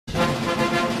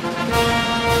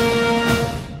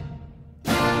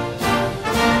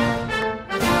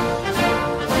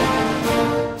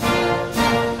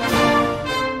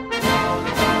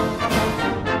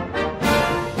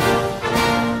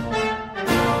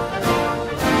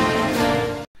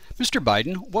Mr.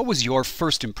 Biden, what was your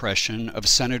first impression of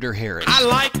Senator Harris? I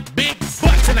like big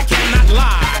butts and I cannot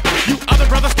lie. You other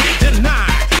brothers can't deny.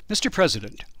 Mr.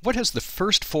 President, what has the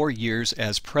first 4 years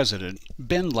as president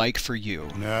been like for you?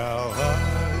 Now I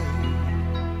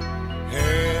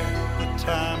had the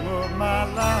time of my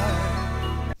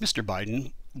life. Mr.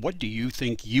 Biden, what do you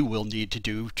think you will need to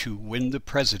do to win the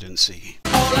presidency?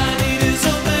 All I need is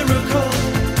a miracle.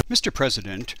 Mr.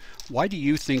 President, why do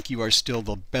you think you are still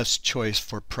the best choice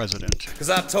for president? Because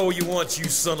I told you once, you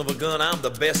son of a gun, I'm the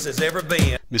best there's ever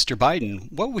been. Mr. Biden,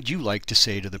 what would you like to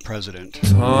say to the president?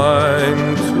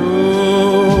 Time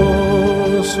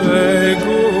to say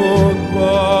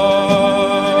goodbye.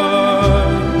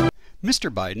 Mr.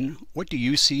 Biden, what do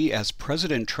you see as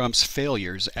President Trump's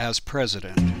failures as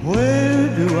president?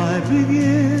 Where do I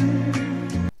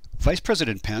begin? Vice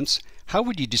President Pence, how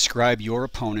would you describe your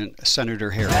opponent,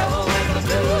 Senator Harris?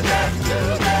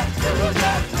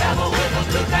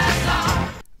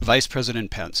 Vice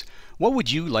President Pence, what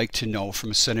would you like to know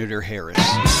from Senator Harris?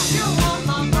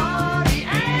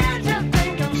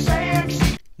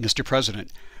 Mr.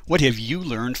 President, what have you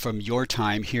learned from your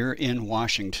time here in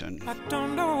Washington? I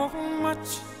don't know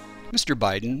much. Mr.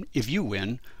 Biden, if you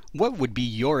win, what would be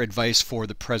your advice for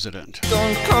the president?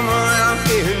 Don't come around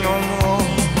here no more.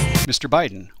 Mr.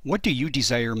 Biden, what do you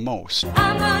desire most?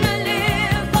 I'm gonna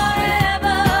live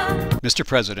forever. Mr.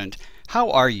 President, how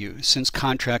are you since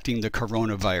contracting the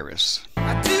coronavirus?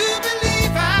 I do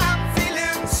believe I'm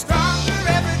feeling stronger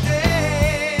every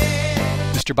day.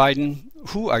 Mr. Biden,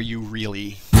 who are you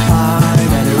really?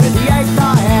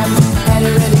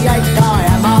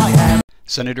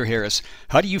 Senator Harris,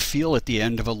 how do you feel at the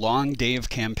end of a long day of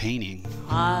campaigning?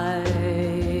 I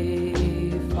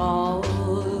fall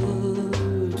to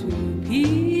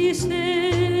pieces.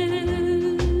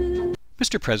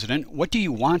 Mr. President, what do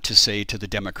you want to say to the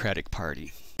Democratic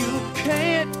Party? You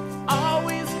can't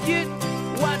always get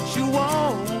what you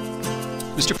want.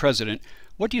 Mr. President,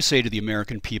 what do you say to the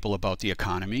American people about the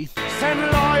economy?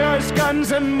 Send lawyers,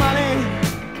 guns, and money.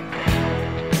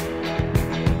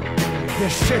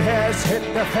 This shit has hit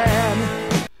the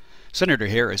fan. Senator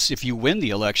Harris, if you win the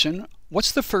election,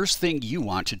 what's the first thing you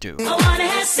want to do? I wanna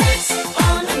have sex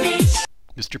on the beach.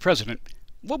 Mr. President,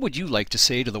 what would you like to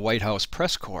say to the White House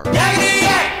press corps?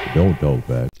 Don't talk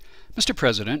back. Mr.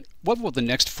 President, what will the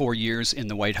next 4 years in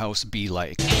the White House be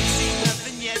like? Ain't seen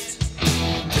nothing yet.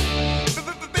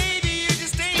 Baby, you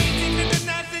just ain't seen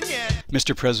nothing yet.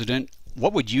 Mr. President,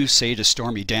 what would you say to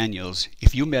Stormy Daniels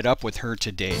if you met up with her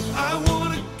today? I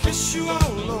wanna kiss you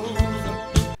all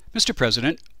over. Mr.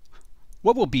 President,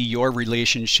 what will be your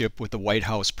relationship with the White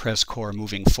House press corps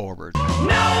moving forward?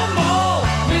 No more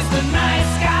Mr.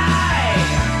 Nice Guy.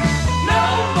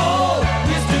 No more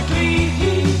Mr. Clean.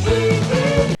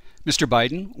 Mr.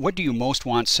 Biden, what do you most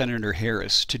want Senator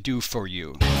Harris to do for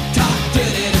you? Talk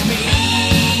dirty to me.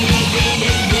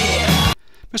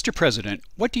 Mr. President,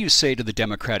 what do you say to the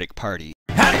Democratic Party?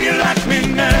 How do you like me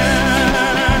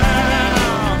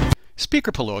now?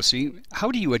 Speaker Pelosi,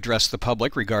 how do you address the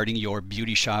public regarding your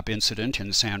beauty shop incident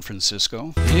in San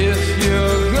Francisco? If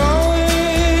you're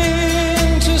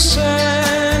going to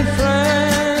San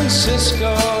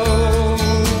Francisco,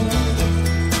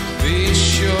 be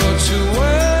sure to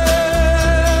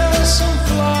wear some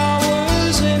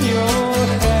flowers in your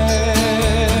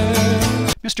hair.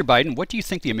 Mr. Biden, what do you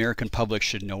think the American public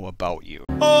should know about you?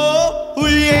 Oh,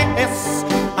 yes,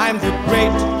 I'm the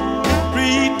great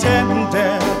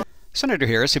pretender. Senator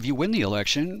Harris, if you win the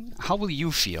election, how will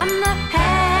you feel? I'm the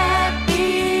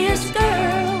happiest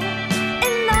girl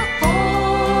in the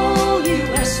whole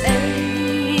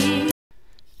USA.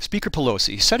 Speaker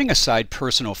Pelosi, setting aside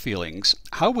personal feelings,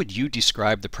 how would you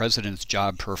describe the president's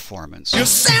job performance? You're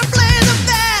simply the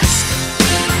best.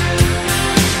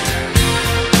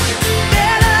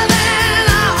 Better than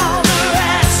all the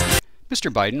rest.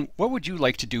 Mr. Biden, what would you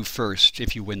like to do first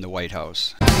if you win the White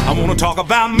House? I wanna talk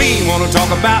about me, wanna talk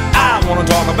about I wanna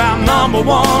talk about number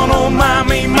one, oh my,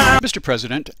 me, my. Mr.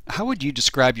 President, how would you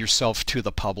describe yourself to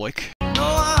the public? No,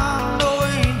 I'm no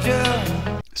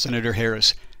angel. Senator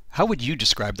Harris, how would you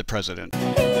describe the president?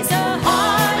 He's a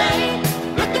heartache,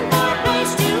 looking for a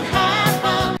place to have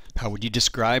fun. How would you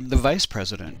describe the vice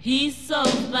president? He's so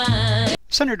fine.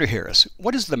 Senator Harris,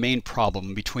 what is the main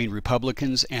problem between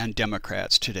Republicans and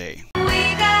Democrats today? We go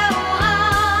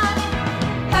on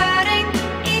hurting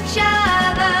each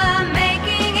other,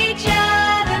 making each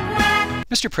other cry.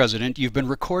 Mr. President, you've been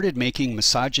recorded making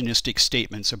misogynistic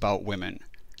statements about women.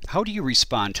 How do you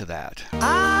respond to that?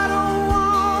 I don't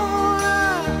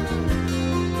wanna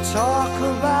talk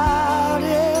about